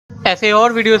ऐसे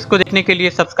और वीडियोस को देखने के लिए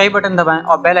सब्सक्राइब बटन दबाएं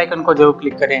और बेल आइकन को जरूर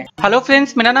क्लिक करें। हेलो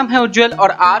फ्रेंड्स, मेरा नाम है उज्जवल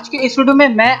और आज के इस वीडियो में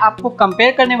मैं आपको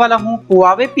कंपेयर करने वाला हूं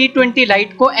Huawei P20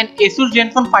 Lite को एंड ASUS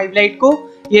ZenFone 5 Lite को।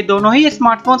 ये दोनों ही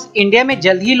स्मार्टफोन्स इंडिया में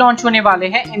जल्द ही लॉन्च होने वाले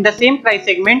हैं in the same price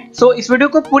segment. सो इस वीडियो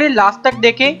को पूरे लास्ट तक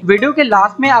देखें। वीडियो के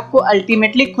लास्ट में आपको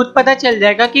अल्टीमेटली खुद पता चल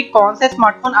जाएगा कि कौन सा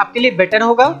स्मार्टफोन आपके लिए बेटर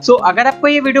होगा। सो अगर आपको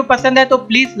ये वीडियो पसंद है तो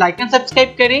प्लीज लाइक एंड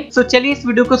सब्सक्राइब करें। सो चलिए इस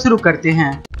वीडियो को शुरू करते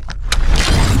हैं।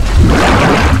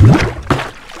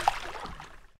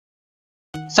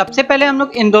 सबसे पहले हम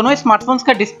लोग इन दोनों स्मार्टफोन्स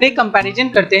का डिस्प्ले कंपैरिजन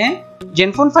करते हैं।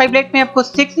 ZenFone 5 Lite में आपको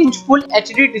 6 इंच फुल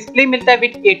HD डिस्प्ले मिलता है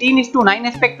with 18:9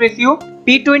 aspect ratio.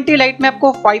 P20 Lite में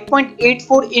आपको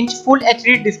 5.84 इंच फुल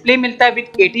HD डिस्प्ले मिलता है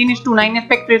विद 18:9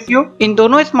 एस्पेक्ट रेशियो। इन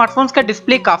दोनों स्मार्टफोन्स का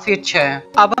डिस्प्ले काफी अच्छा है।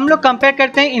 अब हम लोग कंपेयर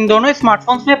करते हैं इन दोनों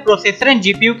स्मार्टफोन्स में प्रोसेसर एंड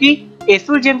GPU की।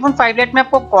 ASUS ZenFone 5 Lite में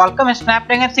आपको Qualcomm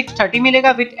Snapdragon 630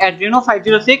 मिलेगा with Adreno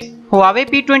 506। Huawei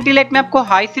P20 Lite में आपको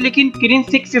हाई सिलिकॉन Kirin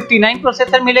 659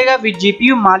 प्रोसेसर मिलेगा with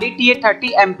GPU Mali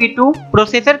TA30 MP2।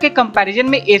 Processor के कंपैरिजन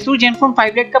में ASUS ZenFone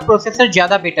 5 Lite का प्रोसेसर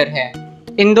ज्यादा बेटर है।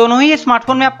 इन दोनों ही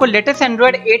स्मार्टफोन में आपको लेटेस्ट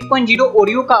Android 8.0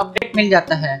 Oreo का अपडेट मिल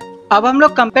जाता है। अब हम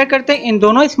लोग कंपेयर करते हैं इन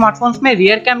दोनों स्मार्टफोन्स में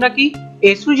रियर कैमरा की।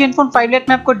 ASUS ZenFone 5 Lite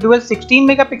में आपको डुअल 16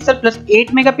 मेगापिक्सल प्लस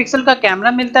 8 मेगापिक्सल का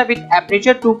कैमरा मिलता है विद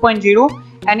एपरेचर 2.0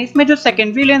 एंड इसमें जो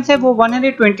सेकेंडरी लेंस है वो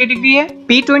 120 डिग्री है।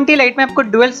 P20 Lite में आपको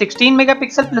डुअल 16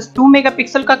 मेगापिक्सल प्लस 2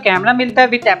 मेगापिक्सल का कैमरा मिलता है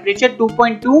विद एपरेचर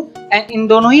 2.2 एंड इन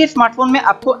दोनों ही स्मार्टफोन में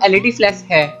आपको LED फ्लैश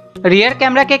है। रियर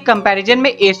कैमरा के कंपैरिजन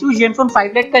में ASUS ZenFone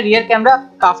 5 Lite का रियर कैमरा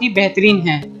काफी बेहतरीन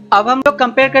है। अब हम लोग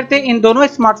कंपेयर करते हैं इन दोनों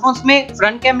स्मार्टफोन्स में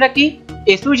फ्रंट कैमरा की।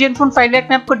 ASUS ZenFone 5 Lite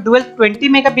में आपको डुअल 20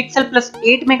 मेगापिक्सल प्लस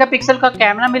 8 मेगापिक्सल का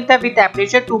कैमरा मिलता है with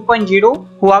aperture 2.0।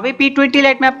 Huawei P20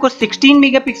 Lite में आपको 16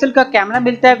 मेगापिक्सल का कैमरा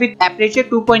मिलता है विद एपरेचर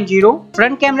 2.0।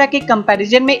 फ्रंट कैमरा के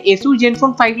कंपैरिजन में ASUS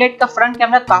ZenFone 5 Lite का फ्रंट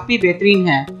कैमरा काफी बेहतरीन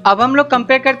है। अब हम लोग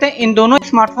कंपेयर करते हैं इन दोनों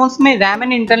स्मार्टफोन्स में रैम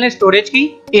एंड इंटरनल स्टोरेज की।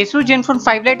 ASUS ZenFone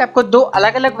 5 Lite आपको दो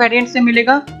अलग अलग वेरिएंट से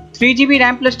मिलेगा, 3GB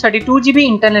RAM plus 32GB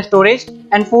internal storage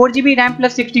and 4GB RAM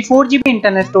plus 64GB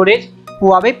internal storage.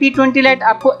 Huawei P20 Lite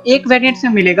आपको एक वेरिएंट से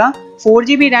मिलेगा,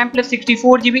 4GB RAM plus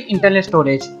 64GB internal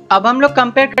storage. अब हम लोग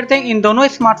कंपेयर करते हैं इन दोनों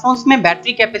स्मार्टफोन्स में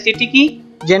बैटरी कैपेसिटी की।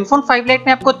 ZenFone 5 Lite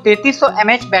में आपको 3300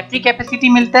 mAh बैटरी कैपेसिटी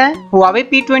मिलता है। Huawei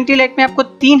P20 Lite में आपको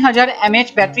 3000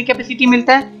 mAh बैटरी कैपेसिटी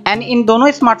मिलता है एंड इन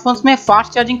दोनों स्मार्टफोन्स में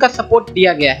फास्ट चार्जिंग का सपोर्ट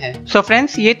दिया गया है। सो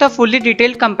फ्रेंड्स, ये था fully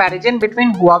detailed comparison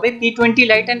between Huawei P20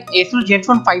 Lite and ASUS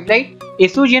ZenFone 5 Lite।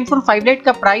 ASUS ZenFone 5 Lite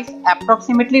का प्राइस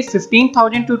अप्रोक्सीमेटली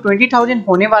 15,000 to 20,000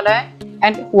 होने वाला है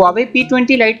एंड Huawei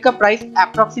P20 Lite का प्राइस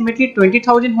अप्रोक्सीमेटली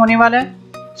 20,000 होने वाला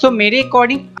है। सो मेरे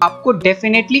अकॉर्डिंग आपको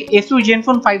डेफिनेटली ASUS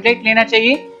ZenFone 5 Lite लेना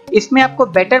चाहिए। इसमें आपको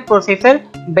better processor,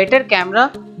 better camera,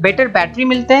 better battery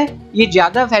मिलता है। ये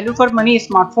ज्यादा वैल्यू फॉर मनी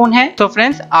स्मार्टफोन है। तो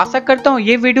फ्रेंड्स, आशा करता हूँ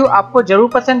ये वीडियो आपको जरूर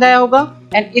पसंद आया होगा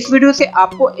एंड इस वीडियो से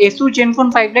आपको ASUS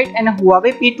ZenFone 5 Lite and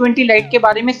Huawei P20 Lite के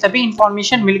बारे में सभी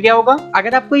इंफॉर्मेशन मिल गया होगा।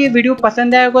 अगर आपको ये वीडियो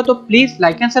पसंद आया होगा तो प्लीज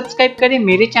लाइक एंड सब्सक्राइब करें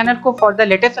मेरे चैनल को for the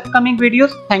latest upcoming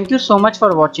videos. Thank you so much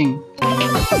for watching.